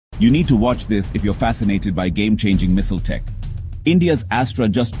You need to watch this if you're fascinated by game-changing missile tech. India's Astra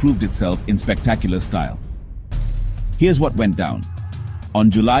just proved itself in spectacular style. Here's what went down.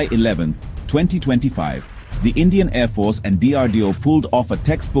 On July 11, 2025, the Indian Air Force and DRDO pulled off a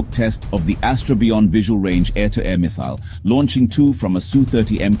textbook test of the Astra Beyond Visual Range air-to-air missile, launching two from a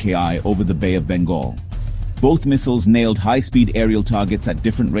Su-30 MKI over the Bay of Bengal. Both missiles nailed high-speed aerial targets at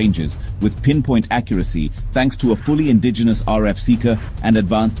different ranges with pinpoint accuracy thanks to a fully indigenous RF seeker and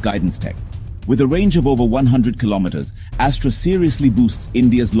advanced guidance tech. With a range of over 100 kilometers, Astra seriously boosts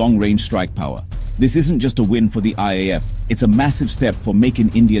India's long-range strike power. This isn't just a win for the IAF, it's a massive step for Make in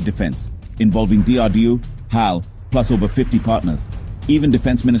India defense, involving DRDO, HAL, plus over 50 partners. Even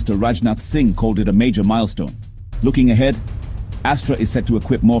Defense Minister Rajnath Singh called it a major milestone. Looking ahead, Astra is set to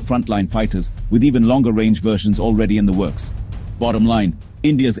equip more frontline fighters with even longer-range versions already in the works. Bottom line,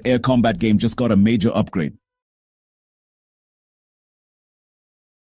 India's air combat game just got a major upgrade.